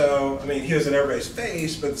 So, I mean, he was in everybody's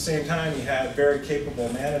face, but at the same time, he had very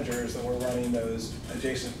capable managers that were running those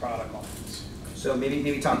adjacent product lines. So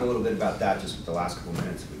maybe talk a little bit about that just with the last couple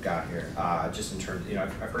minutes we've got here. Just in terms, you know,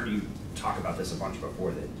 I've heard you talk about this a bunch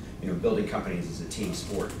before, that, you know, building companies is a team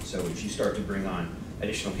sport. So as you start to bring on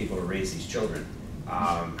additional people to raise these children,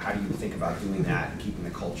 how do you think about doing that and keeping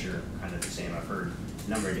the culture kind of the same? I've heard a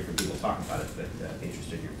number of different people talk about it, but I'd be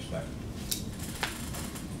interested in your perspective.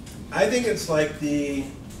 I think it's like the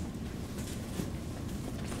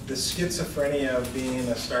schizophrenia of being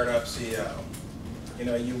a startup CEO. You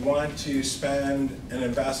know, you want to spend and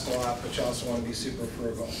invest a lot, but you also want to be super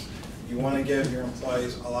frugal. You want to give your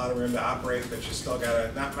employees a lot of room to operate, but you still got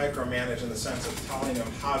to not micromanage in the sense of telling them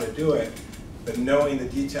how to do it, but knowing the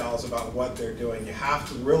details about what they're doing. You have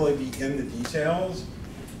to really be in the details.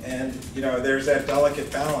 And, you know, there's that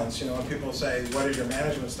delicate balance. You know, when people say, what is your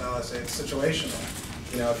management style? I say it's situational.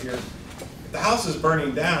 You know, if the house is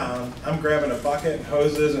burning down, I'm grabbing a bucket and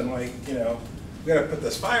hoses and, like, you know, we got to put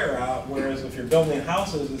this fire out. Whereas if you're building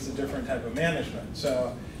houses, it's a different type of management.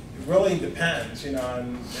 So it really depends, you know,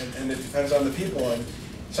 and it depends on the people. And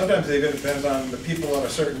sometimes it even depends on the people on a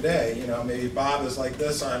certain day. You know, maybe Bob is like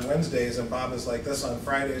this on Wednesdays and Bob is like this on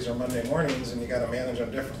Fridays or Monday mornings, and you got to manage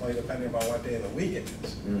them differently depending on what day of the week it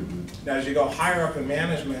is. Mm-hmm. Now, as you go higher up in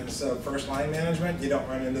management instead of first line management, you don't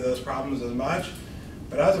run into those problems as much.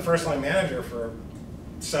 But I was a first line manager for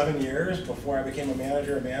 7 years before I became a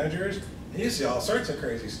manager of managers. And you see all sorts of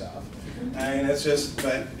crazy stuff. I mean, it's just,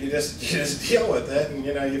 but you just deal with it, and,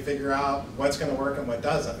 you know, you figure out what's going to work and what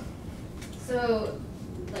doesn't. So,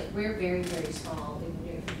 like, we're very, very small. We've been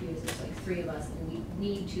doing it for years. There's like 3 of us, and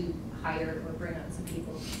need to hire or bring on some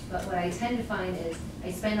people. But what I tend to find is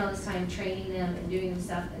I spend all this time training them and doing them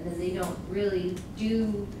stuff, and then they don't really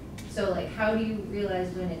do. So like, how do you realize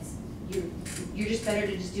when it's you're just better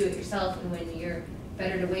to just do it yourself, and when you're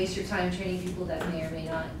better to waste your time training people that may or may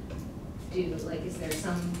not do? Like, is there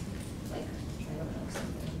some, like, I don't know,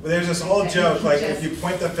 something? Well, there's this old that joke, you like just- if you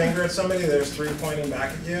point the finger at somebody, there's 3 pointing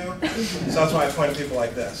back at you. So that's why I point at people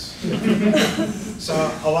like this. So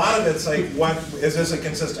a lot of it's like, what is this a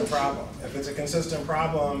consistent problem? If it's a consistent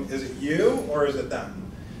problem, is it you or is it them?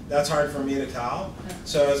 That's hard for me to tell.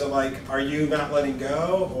 So is it like, are you not letting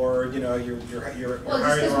go, or you're Well,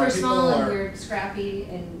 hiring just the because wrong we're people? small and Or we're scrappy,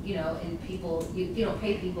 and and people, if you don't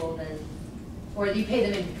pay people, then, or you pay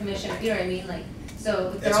them in commission, you know what I mean? Like,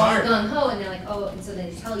 so if they're It's all hard. gung ho and they're like, oh, and so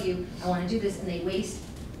they tell you, I want to do this, and they waste,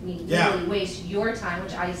 Yeah. literally waste your time,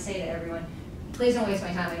 which I say to everyone, please don't waste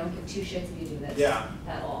my time. I don't give 2 shits if you do this Yeah.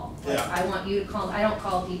 at all. Like, Yeah. I want you to call. I don't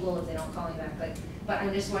call people if they don't call me back. Like, but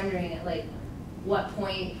I'm just wondering at like what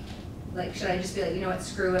point. Like, should I just be like, you know what,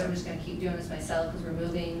 screw it, I'm just gonna keep doing this myself because we're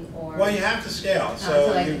moving, or? Well, you have to scale. Not So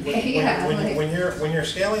until I you, can pay, yeah, like- when you're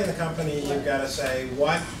scaling the company, you've got to say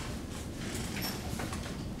what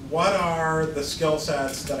are the skill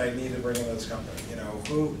sets that I need to bring into this company?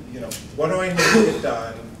 What do I need to get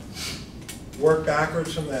done? Work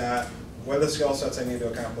backwards from that. What are the skill sets I need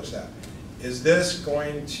to accomplish that? Is this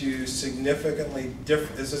going to significantly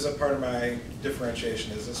is this a part of my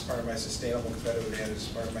differentiation? Is this part of my sustainable competitive advantage? Is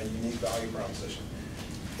this part of my unique value proposition?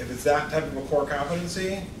 If it's that type of a core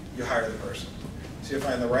competency, you hire the person. So you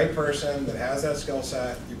find the right person that has that skill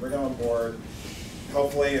set, you bring them on board.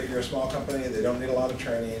 Hopefully, if you're a small company, they don't need a lot of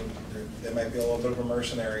training. They might be a little bit of a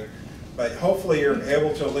mercenary. But hopefully you're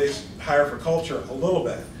able to at least hire for culture a little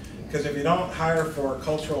bit. Because if you don't hire for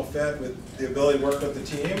cultural fit with the ability to work with the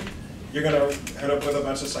team, you're going to end up with a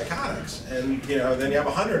bunch of psychotics. And then you have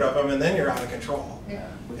 100 of them, and then you're out of control. Yeah.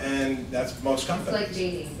 And that's most It's companies. like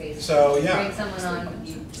dating, basically. So, yeah. Bring someone on.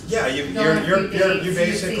 Yeah, Go on a few dates, you you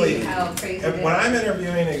basically, see how crazy they when are. I'm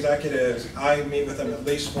interviewing executives, I meet with them at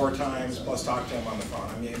least 4 times, plus talk to them on the phone.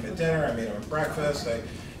 I meet them at dinner, I meet them at breakfast, I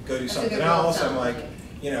go do That's a something good rule of else. I'm thumb, like, like-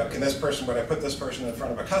 would I put this person in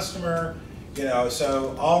front of a customer?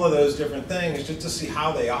 So all of those different things, just to see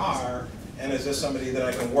how they are, and is this somebody that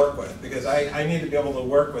I can work with? Because I need to be able to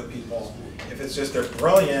work with people. If it's just they're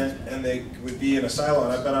brilliant and they would be in a silo,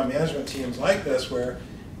 and I've been on management teams like this where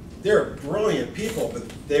they're brilliant people, but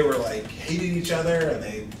they were like hated each other and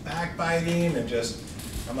they backbiting and just,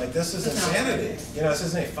 I'm like, this is That's not insanity. right. This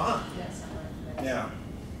isn't any fun. That's not right. Yeah,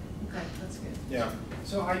 Okay, that's good. yeah.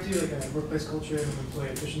 So I do like a workplace culture and employee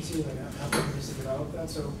efficiency, like how companies to develop that.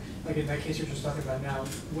 So like in that case you're just talking about now,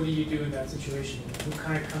 what do you do in that situation? Who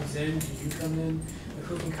kind of comes in? Do you come in? Like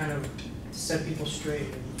who can kind of set people straight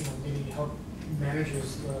and maybe help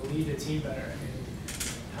managers lead a team better? I mean,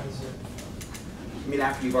 how does it? I mean,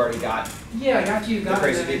 after you've already got, Yeah, like after you got The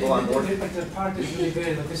crazy it, and people on board. like the product is really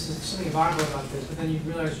good, like this is something valuable about this, but then you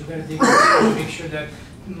realize you got to dig in and make sure that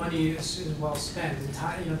money is well spent, and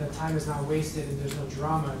time, that time is not wasted, and there's no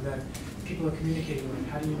drama, and that people are communicating with.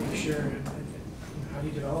 How do you make sure, and how do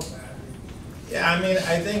you develop that? Yeah, I mean,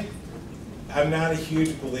 I think I'm not a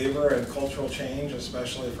huge believer in cultural change,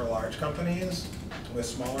 especially for large companies. With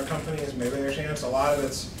smaller companies, maybe there's a chance. A lot of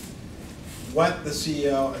it's what the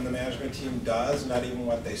CEO and the management team does, not even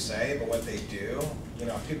what they say, but what they do.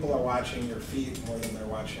 People are watching your feet more than they're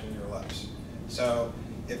watching your lips. So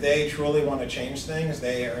if they truly want to change things,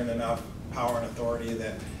 they earn enough power and authority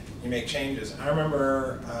that you make changes. I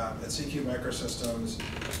remember at CQ Microsystems,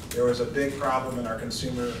 there was a big problem in our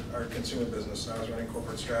consumer business. And I was running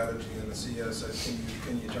corporate strategy, and the CEO said,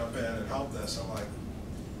 "Can you jump in and help this?" I'm like,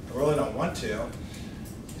 "I really don't want to."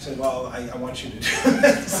 He said, "Well, I want you to do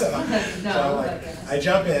it." so I'm like, I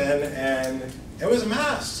jump in, and it was a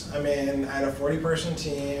mess. I mean, I had a 40-person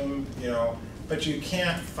team, but you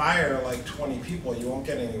can't fire like 20 people. You won't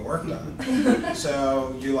get any work done.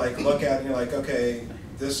 So you look at it and you're like, okay,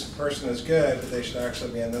 this person is good, but they should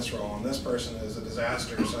actually be in this role, and this person is a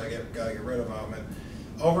disaster, so I gotta get rid of them.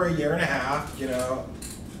 And over a year and a half,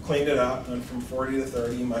 cleaned it up, went from 40 to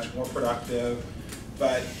 30, much more productive.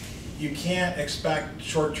 But you can't expect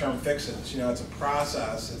short-term fixes. It's a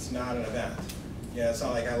process. It's not an event. It's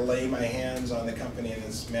not like I lay my hands on the company and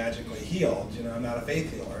it's magically healed. I'm not a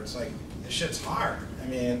faith healer. It's like, this shit's hard. I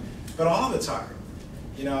mean, but all of it's hard.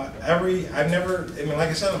 Like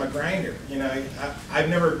I said, I'm a grinder. I've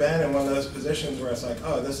never been in one of those positions where it's like,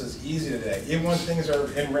 oh, this is easy today. Even when things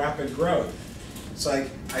are in rapid growth, it's like,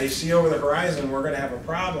 I see over the horizon we're going to have a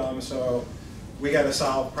problem, so we got to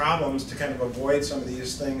solve problems to kind of avoid some of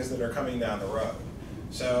these things that are coming down the road.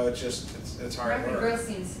 So it's it's hard Rapid work. growth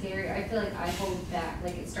seems scary. I feel like I hold back,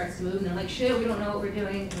 like it starts to move and I'm like, shit, we don't know what we're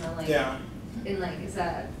doing, and I'm like, Yeah. and like, is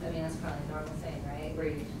that, I mean, that's probably a normal thing, right? Where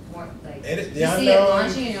you more, like, The you see it unknown-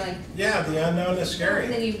 launching and you're like, Yeah, the unknown is scary.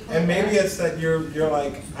 And then you pull And back. maybe it's that you're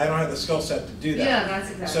like, I don't have the skill set to do that. yeah,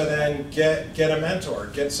 that's exactly. So then get a mentor,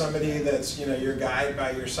 get somebody that's, you know, your guide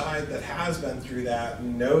by your side that has been through that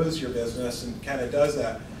and knows your business and kind of does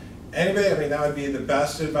that. Anybody, I mean, that would be the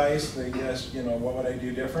best advice, that yes, you know, what would I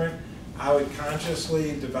do different? I would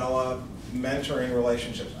consciously develop mentoring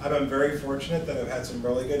relationships. I've been very fortunate that I've had some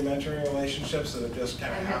really good mentoring relationships that have just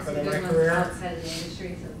kind of I've had happened some in my good ones career. outside of the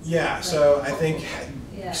industry, so it's Yeah, like so I think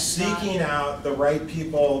yeah, seeking out the right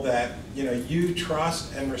people that, you know, you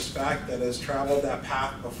trust and respect, that has traveled that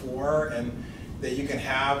path before and that you can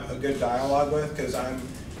have a good dialogue with, because I'm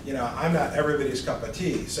not everybody's cup of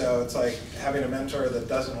tea. So it's like having a mentor that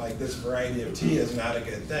doesn't like this variety of tea is not a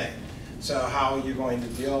good thing. So how are you going to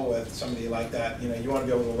deal with somebody like that? You know, you want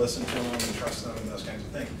to be able to listen to them and trust them and those kinds of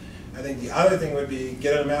things. I think the other thing would be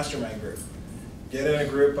get in a mastermind group. Get in a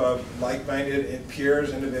group of like-minded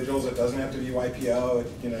peers, individuals. It doesn't have to be YPO,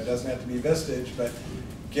 it doesn't have to be Vistage, but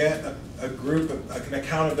get a group, an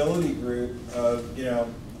accountability group of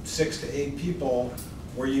 6 to 8 people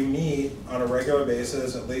where you meet on a regular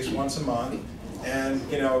basis, at least once a month, and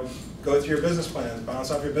go through your business plans,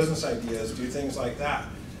 bounce off your business ideas, do things like that.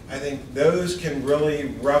 I think those can really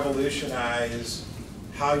revolutionize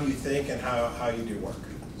how you think and how you do work.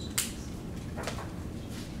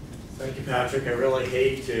 Thank you, Patrick. I really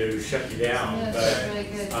hate to shut you down, Yeah, but that's really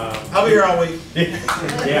good. um, I'll be here all week.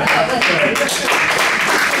 yeah.